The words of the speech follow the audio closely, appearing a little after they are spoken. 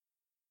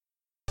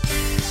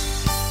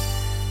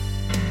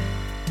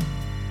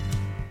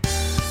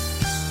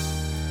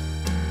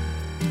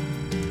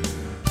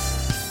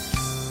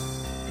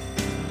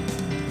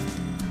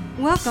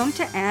Welcome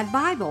to Add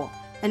Bible,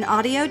 an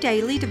audio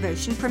daily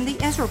devotion from the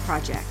Ezra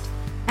Project.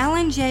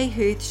 Alan J.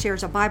 Huth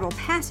shares a Bible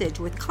passage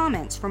with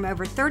comments from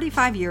over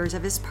 35 years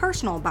of his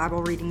personal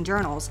Bible reading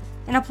journals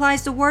and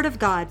applies the Word of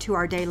God to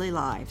our daily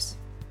lives.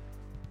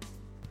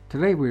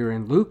 Today we are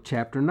in Luke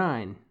chapter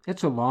 9.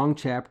 It's a long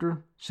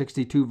chapter,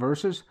 62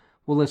 verses.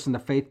 We'll listen to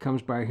Faith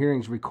Comes by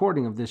Hearing's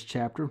recording of this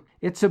chapter.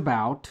 It's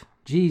about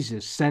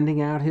Jesus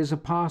sending out his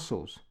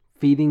apostles,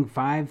 feeding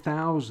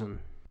 5,000,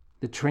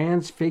 the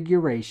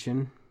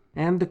transfiguration,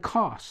 and the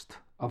cost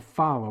of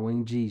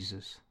following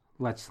Jesus.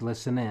 Let's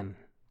listen in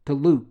to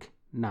Luke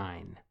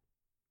 9.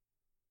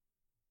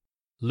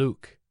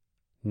 Luke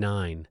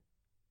 9.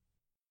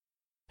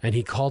 And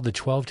he called the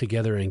 12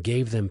 together and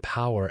gave them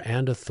power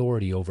and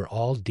authority over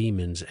all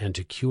demons and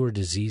to cure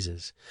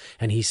diseases.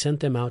 And he sent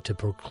them out to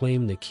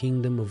proclaim the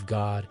kingdom of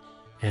God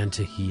and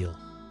to heal.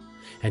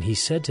 And he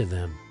said to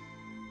them,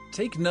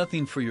 Take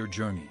nothing for your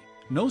journey,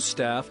 no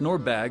staff, nor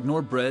bag,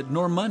 nor bread,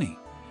 nor money.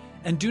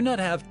 And do not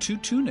have 2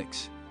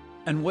 tunics.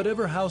 And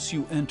whatever house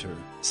you enter,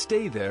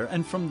 stay there,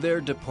 and from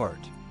there depart.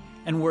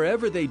 And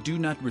wherever they do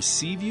not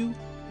receive you,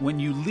 when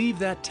you leave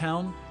that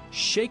town,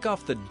 shake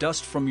off the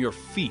dust from your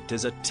feet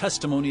as a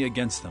testimony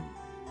against them.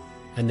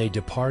 And they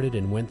departed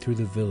and went through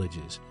the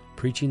villages,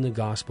 preaching the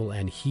gospel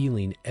and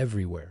healing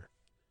everywhere.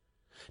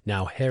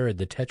 Now Herod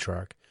the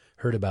Tetrarch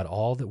heard about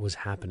all that was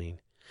happening,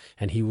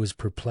 and he was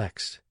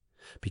perplexed,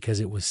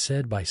 because it was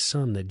said by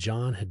some that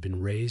John had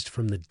been raised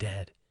from the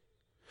dead,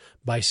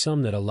 by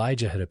some that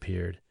Elijah had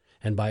appeared,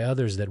 and by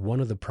others that one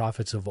of the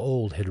prophets of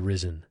old had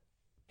risen.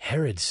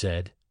 Herod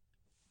said,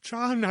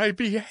 John I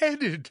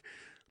beheaded,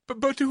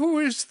 but who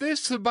is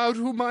this about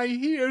whom I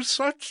hear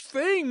such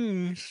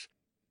things?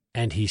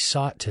 And he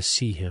sought to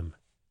see him.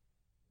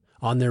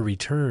 On their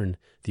return,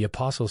 the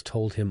apostles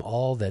told him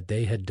all that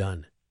they had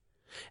done.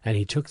 And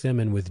he took them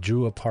and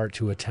withdrew apart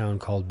to a town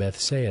called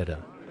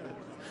Bethsaida.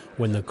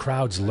 When the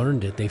crowds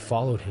learned it, they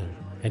followed him,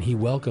 and he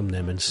welcomed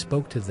them and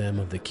spoke to them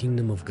of the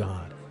kingdom of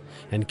God,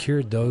 and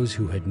cured those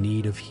who had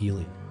need of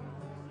healing.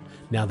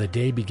 Now the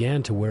day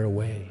began to wear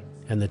away,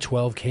 and the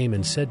 12 came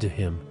and said to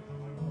him,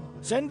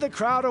 Send the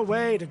crowd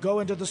away to go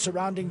into the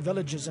surrounding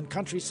villages and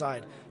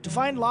countryside, to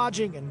find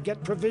lodging and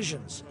get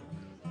provisions,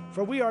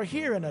 for we are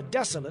here in a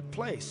desolate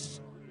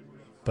place.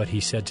 But he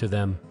said to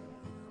them,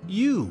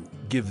 You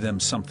give them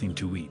something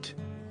to eat.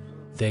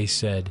 They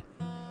said,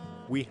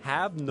 We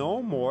have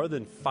no more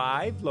than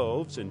 5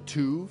 loaves and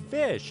 2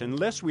 fish,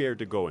 unless we are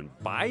to go and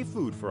buy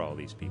food for all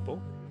these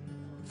people.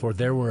 For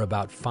there were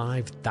about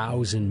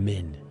 5,000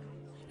 men.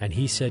 And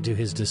he said to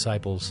his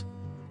disciples,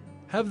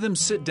 Have them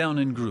sit down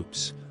in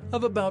groups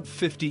of about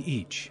 50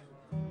 each.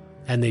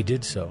 And they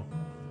did so,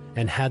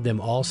 and had them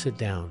all sit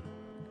down.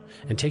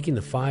 And taking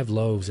the 5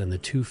 loaves and the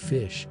 2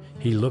 fish,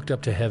 he looked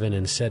up to heaven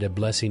and said a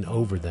blessing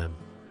over them.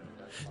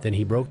 Then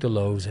he broke the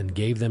loaves and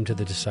gave them to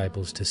the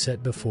disciples to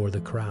set before the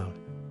crowd.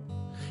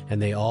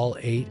 And they all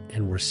ate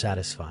and were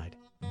satisfied.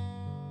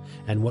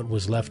 And what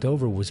was left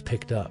over was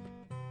picked up,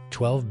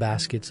 12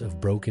 baskets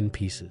of broken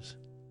pieces.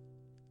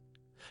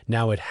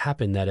 Now it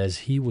happened that as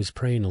he was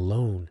praying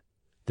alone,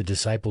 the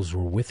disciples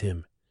were with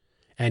him,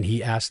 and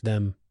he asked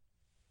them,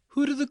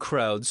 Who do the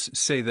crowds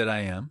say that I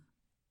am?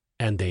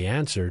 And they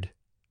answered,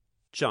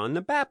 John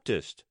the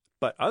Baptist,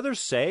 but others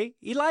say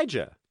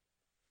Elijah.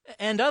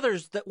 And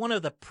others that one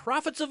of the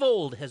prophets of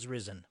old has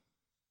risen.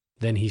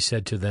 Then he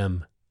said to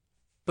them,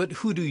 But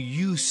who do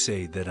you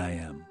say that I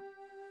am?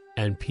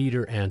 And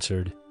Peter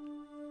answered,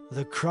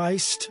 The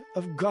Christ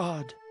of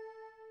God.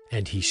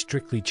 And he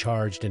strictly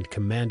charged and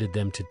commanded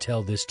them to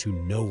tell this to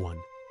no one,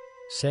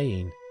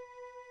 saying,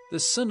 The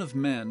Son of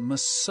Man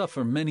must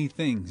suffer many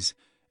things,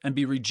 and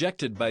be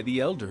rejected by the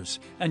elders,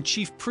 and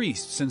chief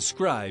priests and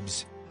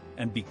scribes,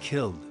 and be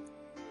killed,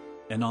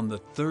 and on the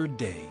 3rd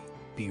day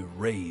be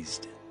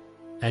raised.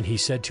 And he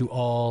said to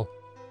all,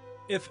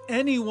 If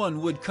anyone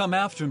would come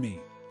after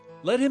me,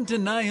 let him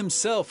deny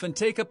himself and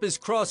take up his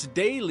cross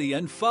daily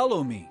and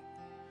follow me.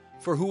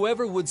 For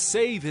whoever would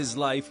save his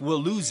life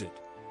will lose it,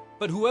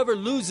 but whoever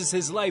loses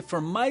his life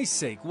for my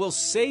sake will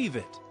save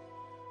it.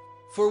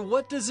 For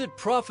what does it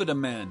profit a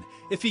man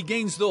if he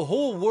gains the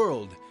whole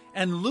world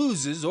and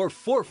loses or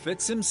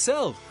forfeits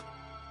himself?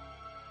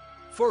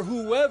 For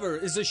whoever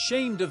is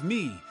ashamed of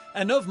me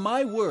and of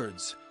my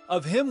words,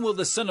 of him will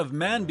the Son of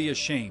Man be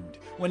ashamed,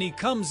 when he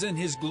comes in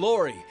his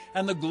glory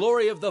and the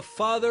glory of the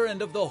Father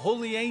and of the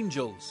holy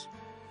angels.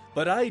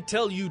 But I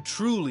tell you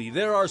truly,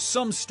 there are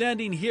some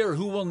standing here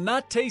who will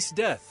not taste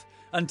death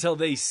until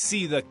they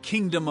see the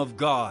kingdom of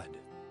God.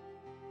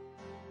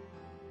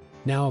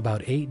 Now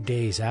about 8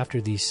 days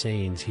after these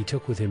sayings, he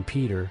took with him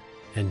Peter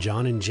and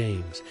John and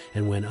James,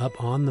 and went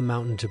up on the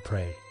mountain to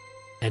pray.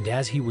 And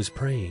as he was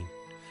praying,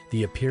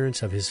 the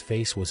appearance of his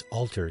face was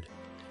altered,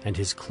 and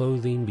his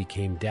clothing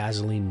became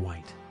dazzling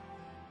white.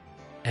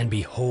 And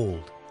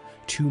behold,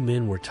 2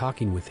 men were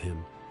talking with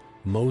him,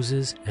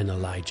 Moses and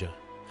Elijah,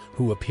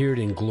 who appeared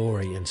in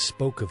glory and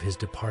spoke of his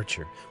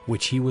departure,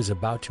 which he was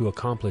about to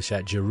accomplish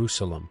at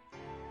Jerusalem.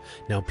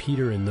 Now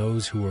Peter and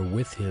those who were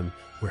with him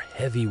were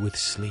heavy with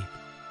sleep.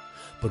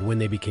 But when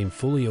they became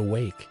fully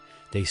awake,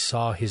 they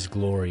saw his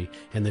glory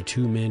and the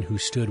two men who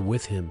stood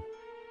with him.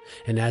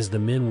 And as the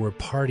men were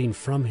parting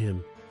from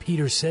him,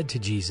 Peter said to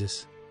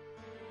Jesus,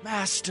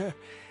 Master,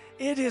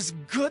 it is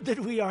good that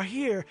we are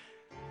here.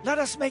 Let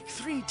us make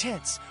 3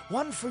 tents,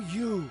 one for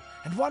you,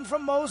 and one for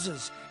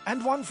Moses,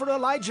 and one for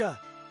Elijah.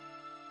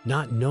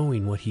 not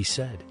knowing what he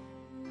said.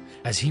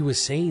 As he was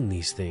saying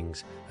these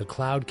things, a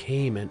cloud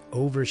came and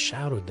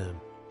overshadowed them,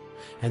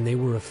 and they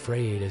were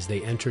afraid as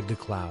they entered the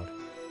cloud.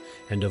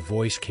 And a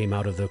voice came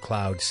out of the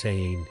cloud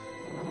saying,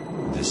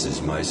 "This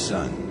is my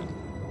son,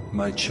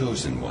 my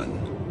chosen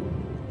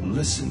one.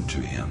 Listen to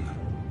him."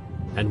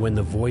 And when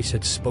the voice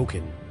had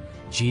spoken,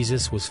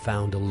 Jesus was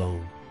found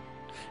alone.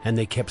 And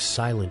they kept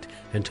silent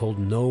and told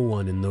no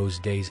one in those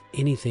days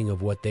anything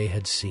of what they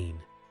had seen.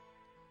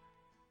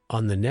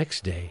 On the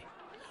next day,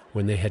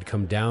 when they had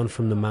come down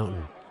from the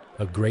mountain,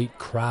 a great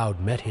crowd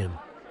met him.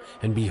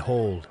 And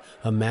behold,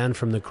 a man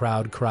from the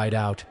crowd cried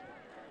out,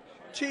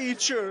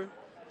 "Teacher,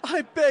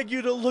 I beg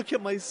you to look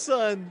at my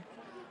son,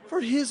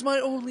 for he is my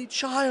only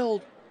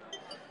child.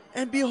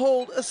 And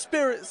behold, a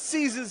spirit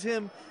seizes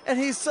him, and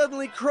he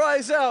suddenly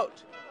cries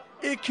out.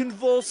 It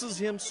convulses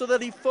him so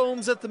that he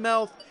foams at the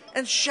mouth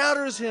and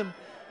shatters him,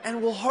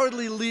 and will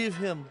hardly leave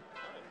him.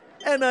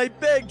 And I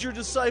begged your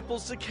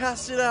disciples to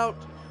cast it out,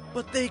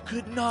 but they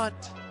could not."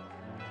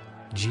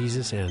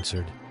 Jesus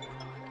answered,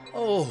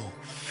 Oh,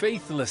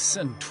 faithless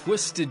and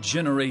twisted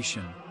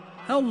generation,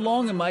 how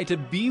long am I to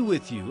be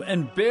with you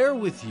and bear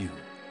with you?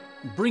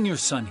 Bring your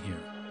son here.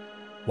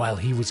 While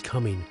he was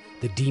coming,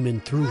 the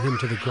demon threw him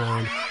to the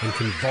ground and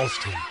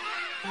convulsed him.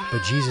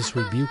 But Jesus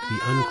rebuked the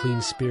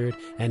unclean spirit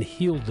and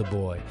healed the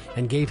boy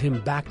and gave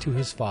him back to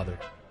his father.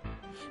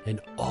 And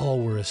all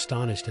were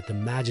astonished at the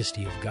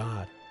majesty of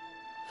God.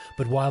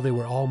 But while they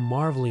were all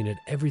marveling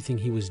at everything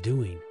he was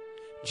doing,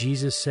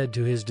 Jesus said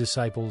to his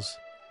disciples,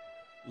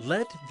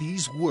 Let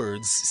these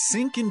words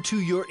sink into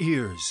your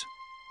ears.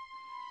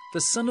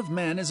 The Son of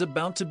Man is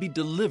about to be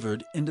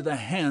delivered into the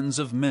hands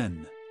of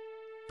men.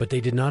 But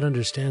they did not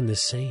understand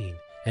this saying,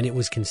 and it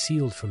was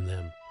concealed from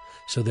them,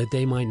 so that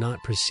they might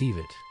not perceive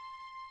it.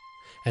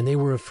 And they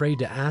were afraid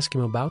to ask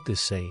him about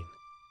this saying.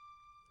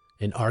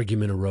 An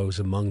argument arose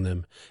among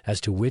them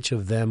as to which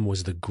of them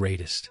was the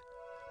greatest.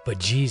 But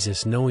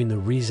Jesus, knowing the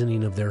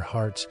reasoning of their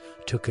hearts,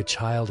 took a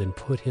child and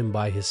put him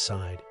by his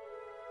side,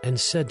 and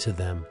said to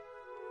them,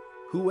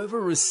 Whoever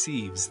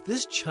receives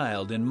this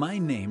child in my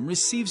name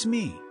receives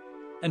me,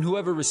 and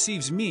whoever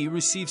receives me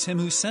receives him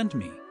who sent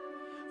me.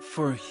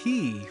 For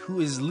he who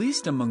is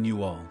least among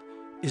you all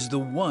is the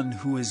one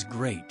who is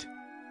great.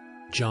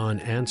 John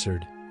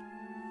answered,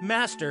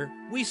 Master,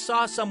 we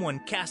saw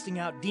someone casting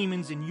out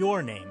demons in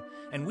your name,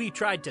 and we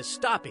tried to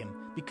stop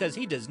him because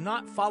he does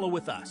not follow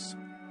with us.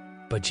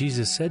 But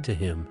Jesus said to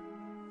him,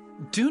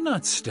 Do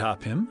not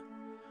stop him,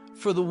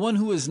 for the one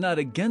who is not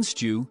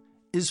against you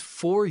is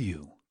for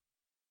you.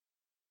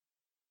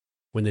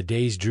 When the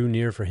days drew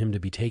near for him to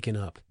be taken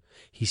up,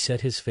 he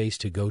set his face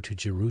to go to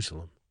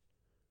Jerusalem.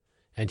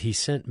 And he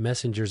sent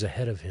messengers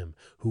ahead of him,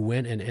 who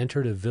went and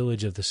entered a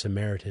village of the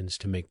Samaritans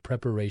to make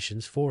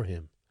preparations for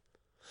him.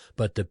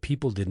 But the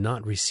people did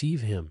not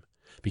receive him,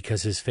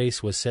 because his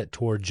face was set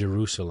toward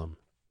Jerusalem.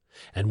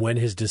 And when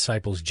his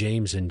disciples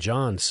James and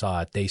John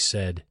saw it, they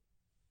said,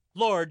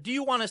 Lord, do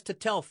you want us to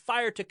tell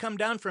fire to come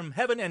down from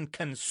heaven and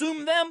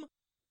consume them?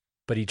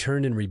 But he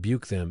turned and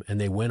rebuked them, and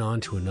they went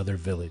on to another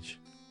village.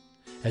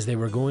 As they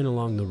were going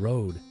along the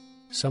road,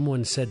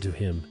 someone said to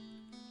him,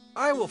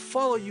 "I will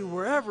follow you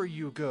wherever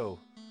you go."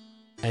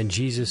 And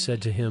Jesus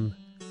said to him,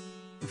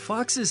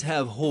 Foxes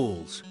have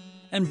holes,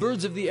 and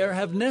birds of the air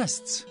have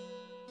nests,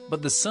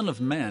 but the Son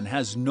of Man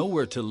has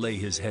nowhere to lay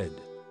his head.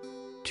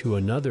 To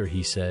another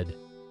he said,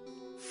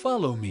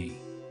 Follow me.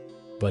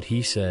 But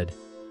he said,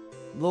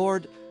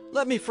 "Lord,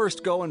 let me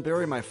first go and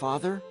bury my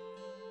father."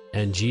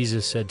 And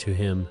Jesus said to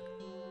him,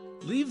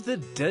 Leave the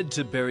dead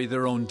to bury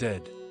their own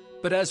dead,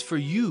 but as for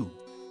you,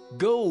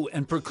 go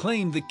and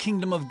proclaim the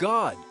kingdom of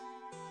God.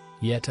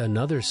 Yet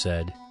another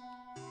said,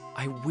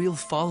 "I will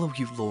follow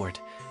you, Lord,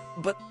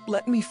 but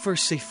let me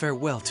first say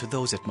farewell to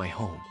those at my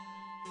home."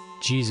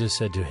 Jesus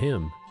said to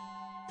him,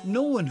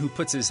 No one who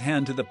puts his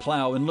hand to the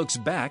plow and looks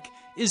back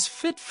is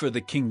fit for the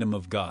kingdom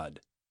of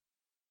God.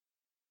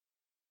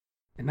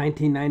 In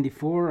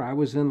 1994, I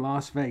was in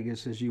Las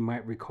Vegas, as you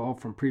might recall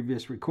from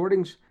previous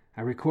recordings.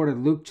 I recorded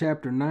Luke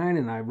chapter 9,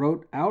 and I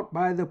wrote Out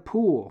by the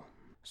Pool.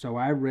 So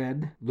I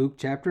read Luke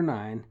chapter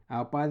 9,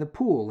 Out by the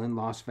Pool in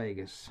Las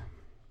Vegas.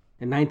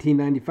 In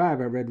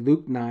 1995, I read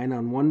Luke 9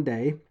 on one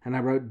day, and I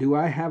wrote, Do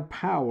I have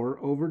power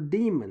over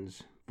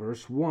demons?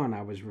 Verse 1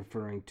 I was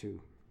referring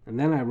to. And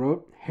then I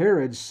wrote,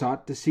 Herod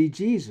sought to see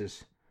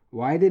Jesus.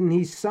 Why didn't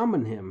he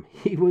summon him?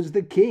 He was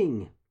the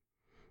king.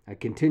 I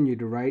continued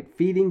to write,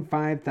 Feeding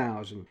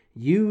 5,000.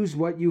 Use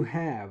what you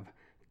have.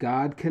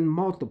 God can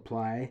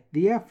multiply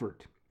the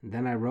effort. And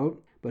then I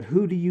wrote, But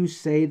who do you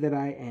say that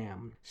I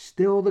am?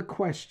 Still the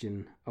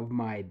question of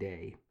my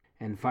day.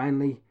 And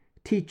finally,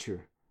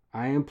 Teacher,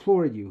 I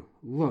implore you,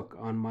 look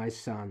on my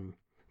son.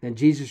 Then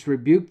Jesus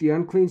rebuked the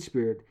unclean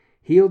spirit,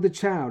 healed the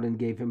child, and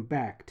gave him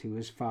back to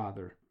his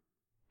father.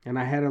 And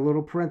I had a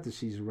little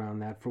parenthesis around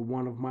that for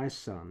one of my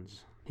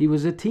sons. He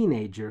was a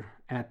teenager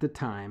at the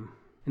time.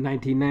 In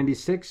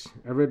 1996,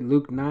 I read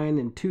Luke 9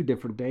 in 2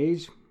 different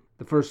days,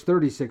 the first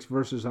 36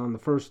 verses on the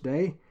first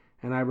day,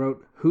 and I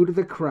wrote, "Who do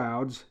the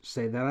crowds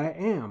say that I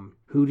am?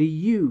 Who do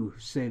you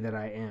say that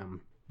I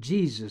am?"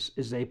 Jesus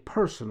is a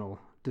personal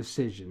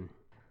decision.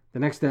 The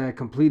next day I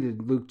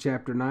completed Luke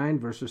chapter 9,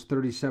 verses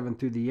 37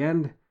 through the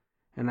end,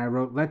 and I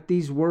wrote, "Let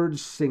these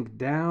words sink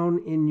down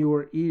in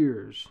your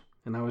ears."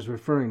 And I was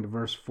referring to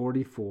verse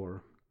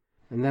 44.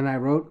 And then I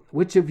wrote,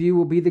 "Which of you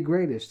will be the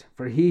greatest?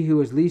 For he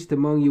who is least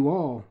among you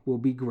all will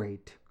be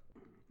great."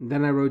 And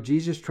then I wrote,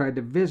 Jesus tried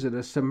to visit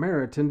a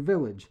Samaritan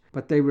village,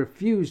 but they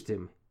refused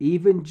him.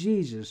 Even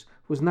Jesus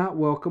was not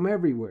welcome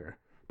everywhere,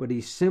 but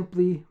he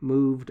simply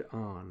moved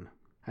on.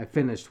 I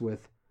finished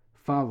with,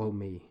 "Follow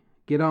me,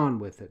 get on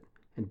with it,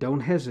 and don't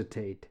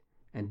hesitate,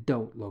 and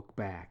don't look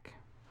back."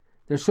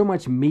 There's so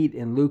much meat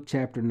in Luke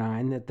chapter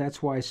 9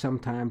 that's why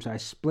sometimes I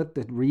split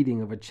the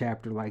reading of a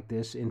chapter like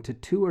this into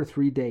 2 or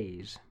 3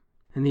 days.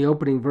 In the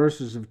opening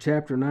verses of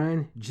chapter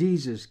 9,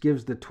 Jesus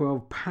gives the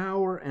 12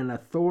 power and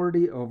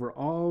authority over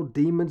all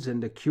demons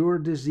and to cure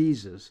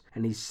diseases,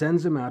 and he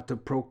sends them out to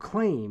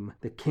proclaim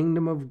the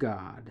kingdom of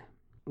God.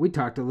 We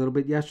talked a little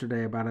bit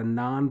yesterday about a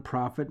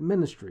non-profit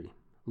ministry.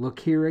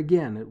 Look here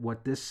again at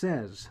what this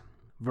says.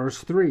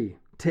 Verse 3,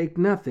 "Take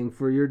nothing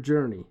for your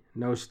journey,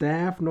 no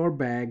staff, nor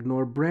bag,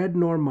 nor bread,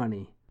 nor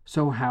money."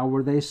 So how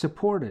were they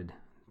supported?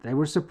 They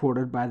were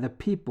supported by the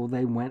people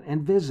they went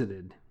and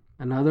visited.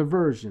 Another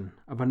version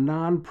of a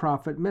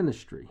non-profit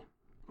ministry.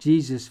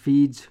 Jesus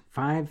feeds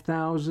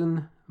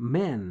 5,000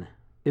 men.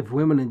 If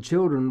women and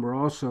children were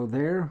also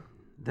there,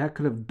 that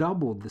could have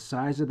doubled the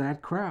size of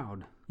that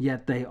crowd.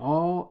 Yet they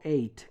all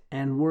ate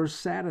and were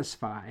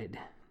satisfied.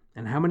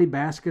 And how many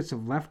baskets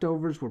of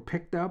leftovers were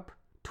picked up?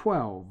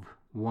 12.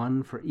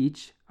 1 for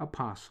each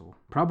apostle.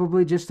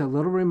 Probably just a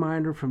little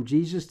reminder from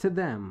Jesus to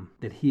them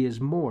that he is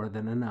more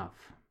than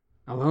enough.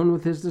 Alone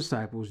with his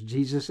disciples,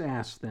 Jesus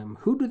asked them,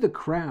 "Who do the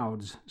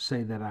crowds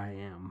say that I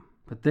am?"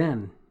 But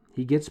then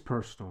he gets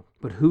personal.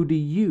 "But who do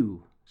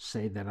you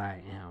say that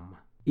I am?"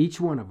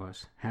 Each one of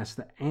us has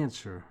to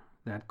answer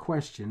that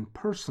question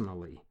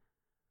personally.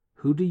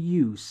 Who do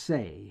you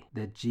say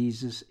that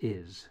Jesus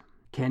is?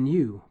 Can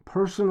you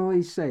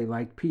personally say,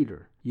 like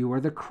Peter, "You are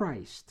the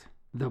Christ,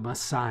 the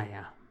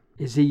Messiah"?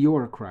 Is he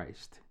your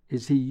Christ?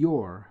 Is he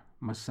your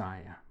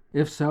Messiah?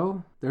 If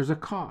so, there's a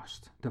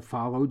cost to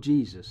follow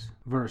Jesus.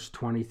 Verse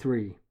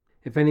 23,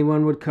 "If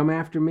anyone would come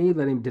after me,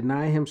 let him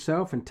deny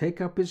himself and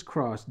take up his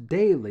cross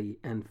daily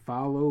and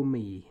follow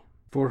me.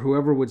 For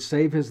whoever would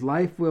save his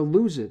life will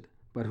lose it,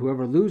 but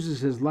whoever loses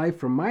his life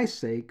for my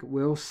sake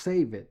will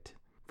save it.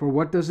 For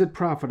what does it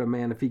profit a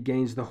man if he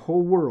gains the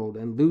whole world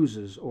and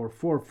loses or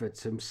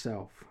forfeits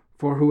himself?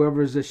 For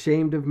whoever is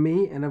ashamed of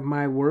me and of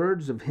my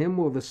words, of him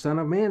will the Son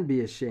of Man be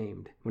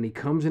ashamed, when he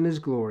comes in his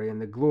glory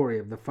and the glory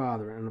of the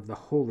Father and of the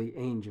holy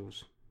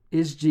angels."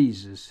 Is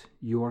Jesus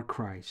your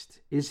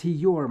Christ? Is he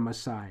your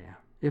Messiah?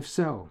 If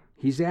so,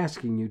 he's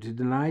asking you to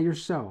deny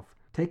yourself,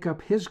 take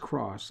up his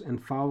cross, and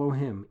follow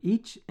him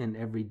each and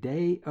every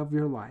day of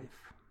your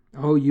life.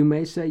 Oh, you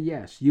may say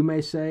yes. You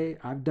may say,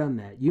 "I've done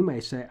that." You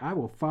may say, "I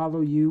will follow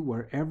you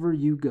wherever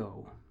you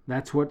go."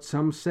 That's what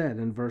some said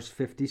in verse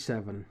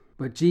 57.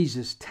 But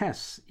Jesus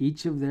tests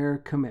each of their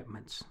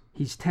commitments.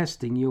 He's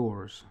testing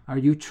yours. Are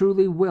you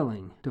truly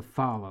willing to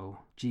follow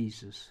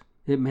Jesus?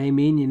 It may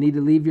mean you need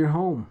to leave your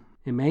home.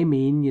 It may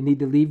mean you need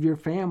to leave your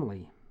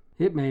family.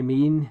 It may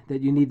mean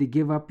that you need to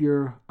give up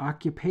your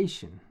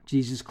occupation.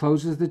 Jesus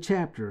closes the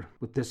chapter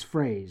with this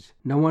phrase,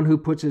 "No one who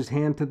puts his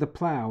hand to the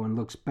plow and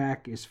looks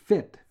back is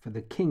fit for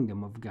the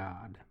kingdom of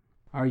God."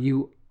 Are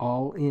you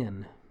all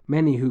in?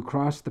 Many who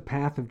crossed the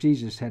path of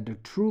Jesus had to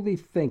truly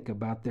think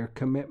about their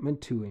commitment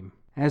to him.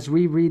 As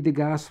we read the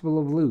Gospel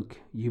of Luke,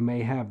 you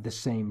may have the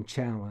same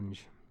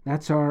challenge.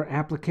 That's our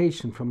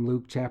application from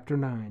Luke chapter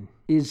 9.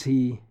 Is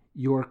he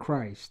your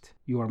Christ,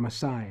 your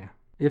Messiah?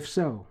 If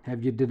so,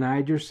 have you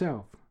denied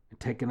yourself and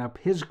taken up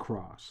his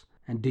cross?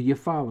 And do you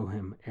follow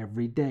him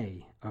every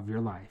day of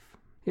your life?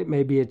 It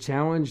may be a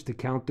challenge to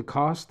count the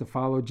cost to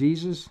follow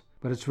Jesus,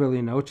 but it's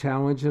really no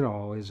challenge at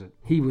all, is it?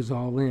 He was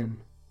all in.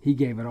 He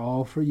gave it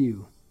all for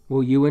you.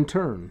 Will you in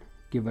turn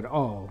give it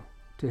all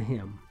to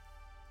him?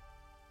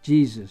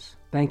 Jesus,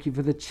 thank you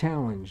for the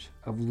challenge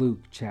of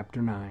Luke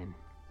chapter 9.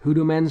 Who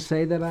do men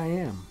say that I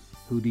am?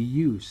 Who do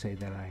you say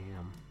that I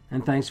am?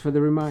 And thanks for the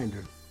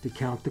reminder to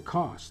count the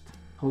cost.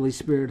 Holy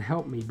Spirit,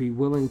 help me be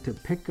willing to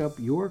pick up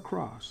your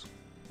cross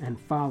and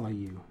follow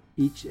you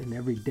each and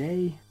every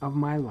day of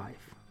my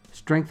life.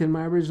 Strengthen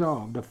my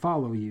resolve to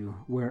follow you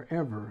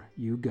wherever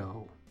you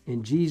go.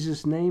 In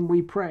Jesus' name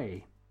we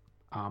pray.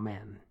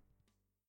 Amen.